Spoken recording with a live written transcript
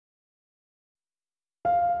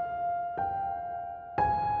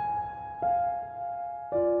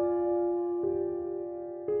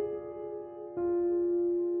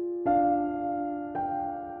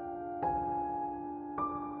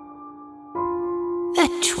The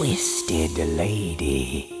Twisted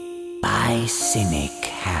Lady by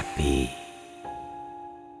CynicHappy.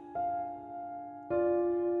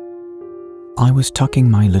 I was tucking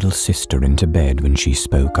my little sister into bed when she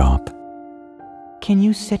spoke up. Can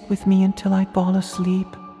you sit with me until I fall asleep?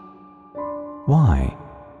 Why?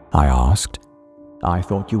 I asked. I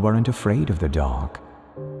thought you weren't afraid of the dark.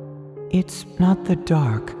 It's not the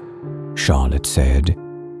dark, Charlotte said.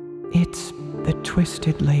 It's the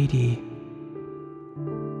Twisted Lady.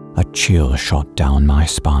 A chill shot down my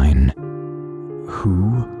spine.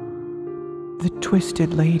 Who? The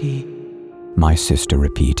Twisted Lady, my sister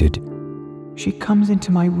repeated. She comes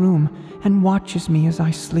into my room and watches me as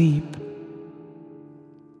I sleep.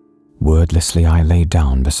 Wordlessly, I lay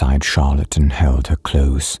down beside Charlotte and held her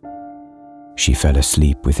close. She fell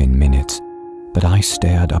asleep within minutes, but I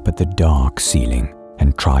stared up at the dark ceiling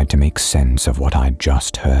and tried to make sense of what I'd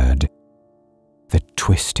just heard. The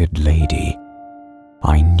Twisted Lady.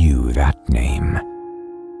 I knew that name.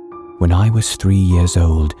 When I was 3 years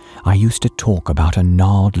old, I used to talk about a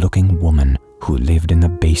gnarled-looking woman who lived in the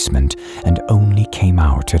basement and only came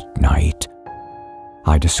out at night.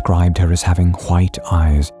 I described her as having white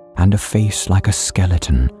eyes and a face like a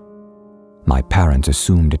skeleton. My parents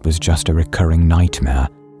assumed it was just a recurring nightmare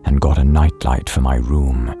and got a nightlight for my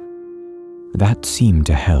room. That seemed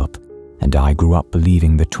to help, and I grew up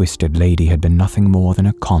believing the Twisted Lady had been nothing more than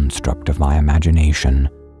a construct of my imagination.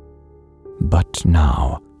 But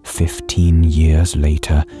now, 15 years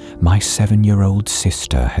later, my 7-year-old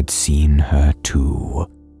sister had seen her too.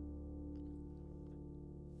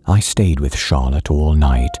 I stayed with Charlotte all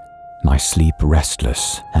night, my sleep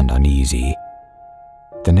restless and uneasy.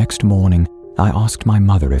 The next morning, I asked my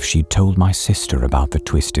mother if she'd told my sister about the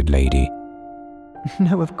Twisted Lady.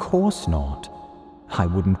 No, of course not. I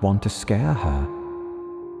wouldn't want to scare her.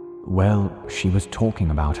 Well, she was talking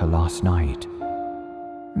about her last night.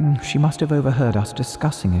 She must have overheard us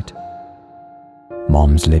discussing it.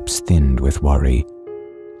 Mom's lips thinned with worry.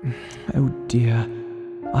 Oh dear,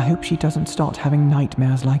 I hope she doesn't start having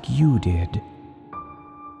nightmares like you did.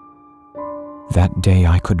 That day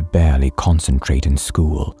I could barely concentrate in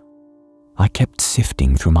school. I kept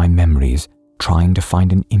sifting through my memories, trying to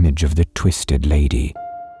find an image of the Twisted Lady.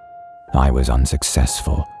 I was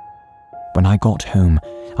unsuccessful. When I got home,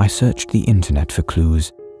 I searched the internet for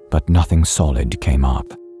clues, but nothing solid came up.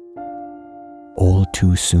 All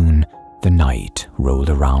too soon, the night rolled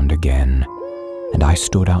around again, and I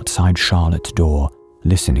stood outside Charlotte's door,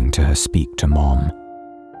 listening to her speak to Mom.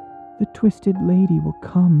 The Twisted Lady will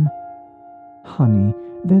come. Honey,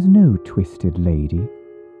 there's no Twisted Lady.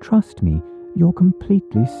 Trust me, you're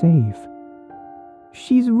completely safe.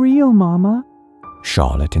 She's real, Mama,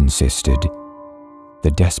 Charlotte insisted.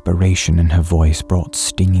 The desperation in her voice brought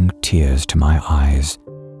stinging tears to my eyes.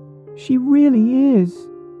 She really is.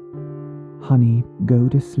 Honey, go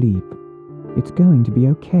to sleep. It's going to be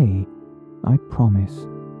okay. I promise.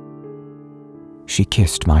 She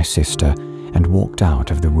kissed my sister and walked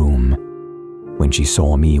out of the room. When she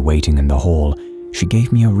saw me waiting in the hall, she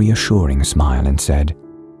gave me a reassuring smile and said,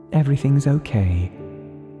 "Everything's okay."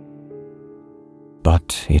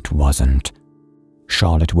 But it wasn't.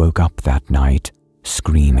 Charlotte woke up that night,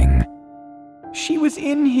 screaming. She was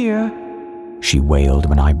in here, she wailed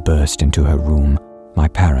when I burst into her room, my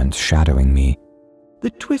parents shadowing me. The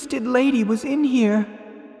Twisted Lady was in here.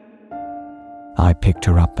 I picked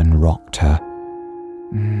her up and rocked her.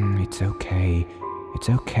 It's okay. It's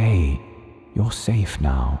okay. You're safe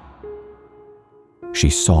now. She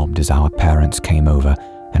sobbed as our parents came over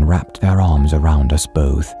and wrapped their arms around us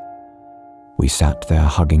both. We sat there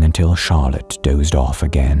hugging until Charlotte dozed off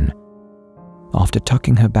again. After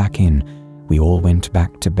tucking her back in, we all went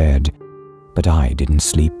back to bed, but I didn't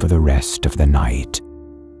sleep for the rest of the night.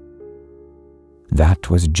 That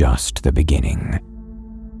was just the beginning.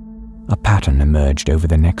 A pattern emerged over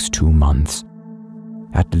the next 2 months.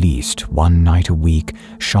 At least one night a week,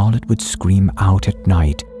 Charlotte would scream out at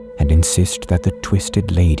night and insist that the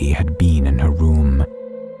Twisted Lady had been in her room.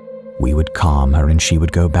 We would calm her and she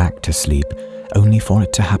would go back to sleep, only for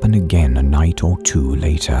it to happen again a night or two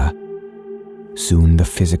later. Soon the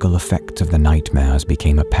physical effects of the nightmares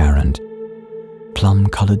became apparent.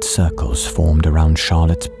 Plum-colored circles formed around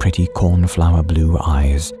Charlotte's pretty cornflower blue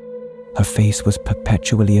eyes. Her face was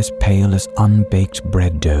perpetually as pale as unbaked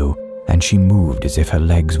bread dough, and she moved as if her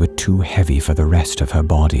legs were too heavy for the rest of her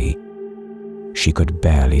body. She could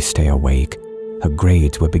barely stay awake. Her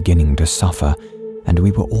grades were beginning to suffer, and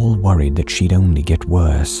we were all worried that she'd only get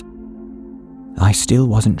worse. I still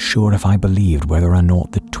wasn't sure if I believed whether or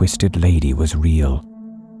not the Twisted Lady was real.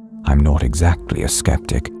 I'm not exactly a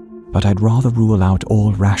skeptic, but I'd rather rule out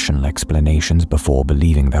all rational explanations before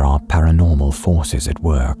believing there are paranormal forces at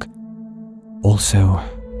work. Also,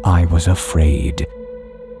 I was afraid.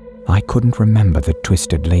 I couldn't remember the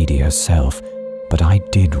Twisted Lady herself, but I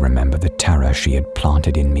did remember the terror she had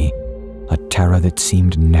planted in me, a terror that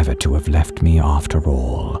seemed never to have left me after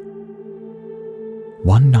all.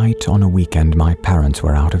 One night on a weekend, my parents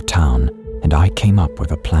were out of town, and I came up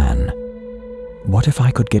with a plan. What if I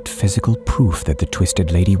could get physical proof that the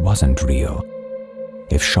Twisted Lady wasn't real?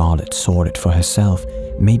 If Charlotte saw it for herself,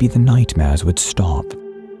 maybe the nightmares would stop.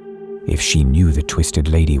 If she knew the Twisted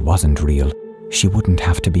Lady wasn't real, she wouldn't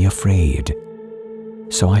have to be afraid.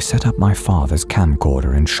 So I set up my father's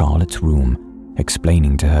camcorder in Charlotte's room,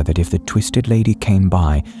 explaining to her that if the Twisted Lady came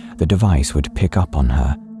by, the device would pick up on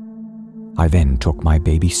her. I then took my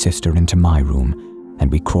baby sister into my room, and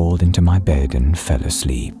we crawled into my bed and fell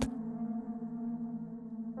asleep.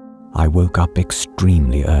 I woke up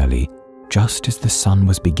extremely early, just as the sun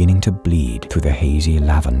was beginning to bleed through the hazy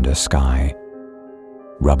lavender sky.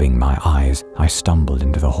 Rubbing my eyes, I stumbled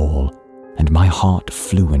into the hall, and my heart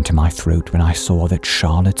flew into my throat when I saw that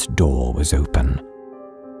Charlotte's door was open.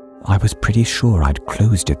 I was pretty sure I'd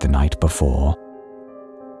closed it the night before.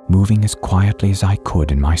 Moving as quietly as I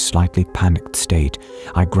could in my slightly panicked state,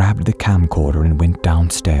 I grabbed the camcorder and went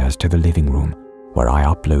downstairs to the living room, where I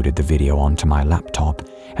uploaded the video onto my laptop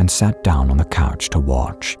and sat down on the couch to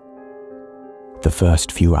watch. The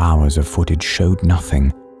first few hours of footage showed nothing,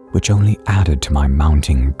 which only added to my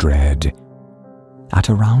mounting dread. At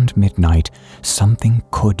around midnight, something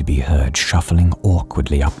could be heard shuffling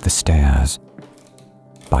awkwardly up the stairs.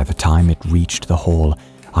 By the time it reached the hall,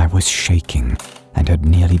 I was shaking and had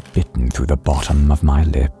nearly bitten through the bottom of my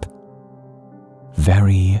lip.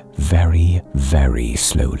 Very, very, very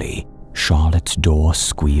slowly, Charlotte's door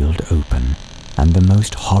squealed open, and the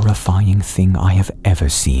most horrifying thing I have ever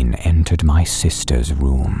seen entered my sister's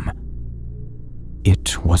room.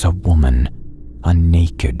 It was a woman, a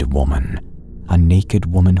naked woman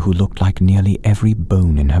who looked like nearly every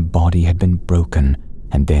bone in her body had been broken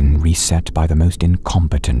and then reset by the most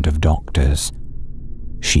incompetent of doctors.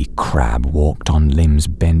 She crab-walked on limbs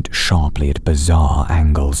bent sharply at bizarre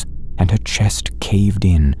angles, and her chest caved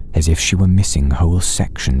in as if she were missing whole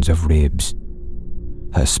sections of ribs.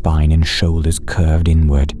 Her spine and shoulders curved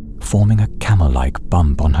inward, forming a camel-like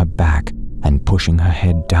bump on her back and pushing her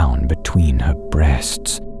head down between her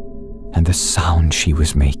breasts. And the sound she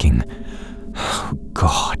was making, oh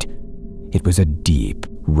God, it was a deep,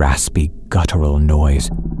 raspy, guttural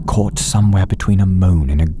noise, caught somewhere between a moan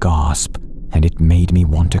and a gasp, and it made me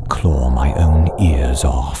want to claw my own ears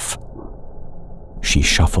off. She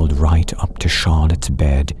shuffled right up to Charlotte's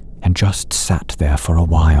bed and just sat there for a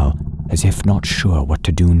while, as if not sure what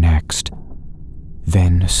to do next.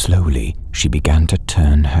 Then, slowly, she began to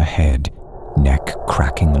turn her head, neck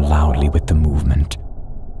cracking loudly with the movement.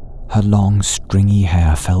 Her long, stringy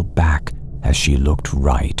hair fell back as she looked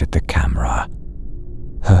right at the camera.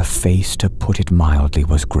 Her face, to put it mildly,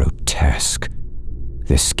 was grotesque.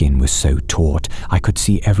 The skin was so taut I could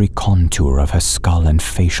see every contour of her skull and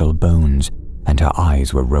facial bones, and her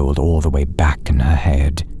eyes were rolled all the way back in her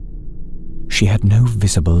head. She had no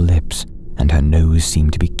visible lips, and her nose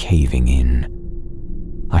seemed to be caving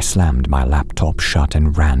in. I slammed my laptop shut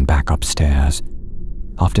and ran back upstairs.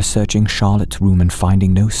 After searching Charlotte's room and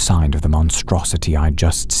finding no sign of the monstrosity I'd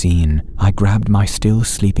just seen, I grabbed my still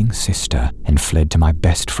sleeping sister and fled to my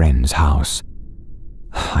best friend's house.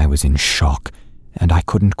 I was in shock, and I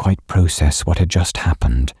couldn't quite process what had just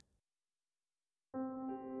happened.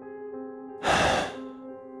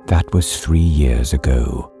 That was 3 years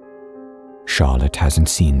ago. Charlotte hasn't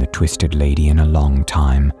seen the Twisted Lady in a long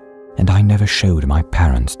time, and I never showed my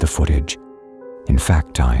parents the footage. In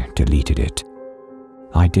fact, I deleted it.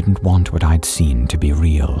 I didn't want what I'd seen to be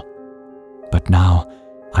real. But now,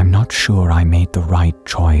 I'm not sure I made the right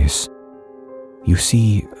choice. You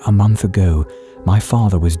see, a month ago, my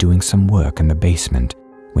father was doing some work in the basement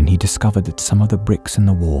when he discovered that some of the bricks in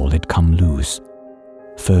the wall had come loose.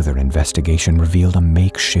 Further investigation revealed a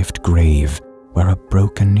makeshift grave where a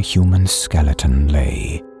broken human skeleton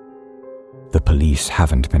lay. The police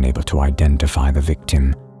haven't been able to identify the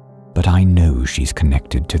victim, but I know she's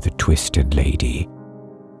connected to the Twisted Lady.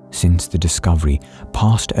 Since the discovery,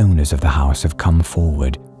 past owners of the house have come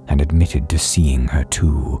forward and admitted to seeing her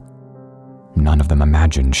too. None of them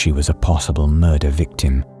imagined she was a possible murder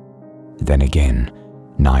victim. Then again,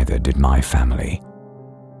 neither did my family.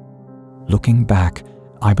 Looking back,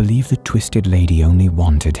 I believe the Twisted Lady only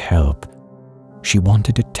wanted help. She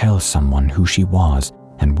wanted to tell someone who she was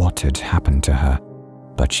and what had happened to her,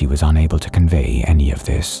 but she was unable to convey any of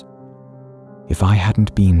this. If I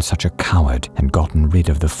hadn't been such a coward and gotten rid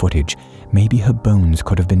of the footage, maybe her bones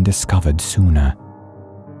could have been discovered sooner.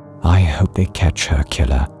 I hope they catch her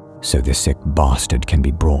killer, so the sick bastard can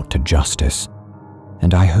be brought to justice.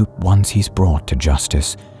 And I hope once he's brought to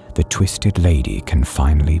justice, the Twisted Lady can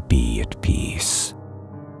finally be at peace.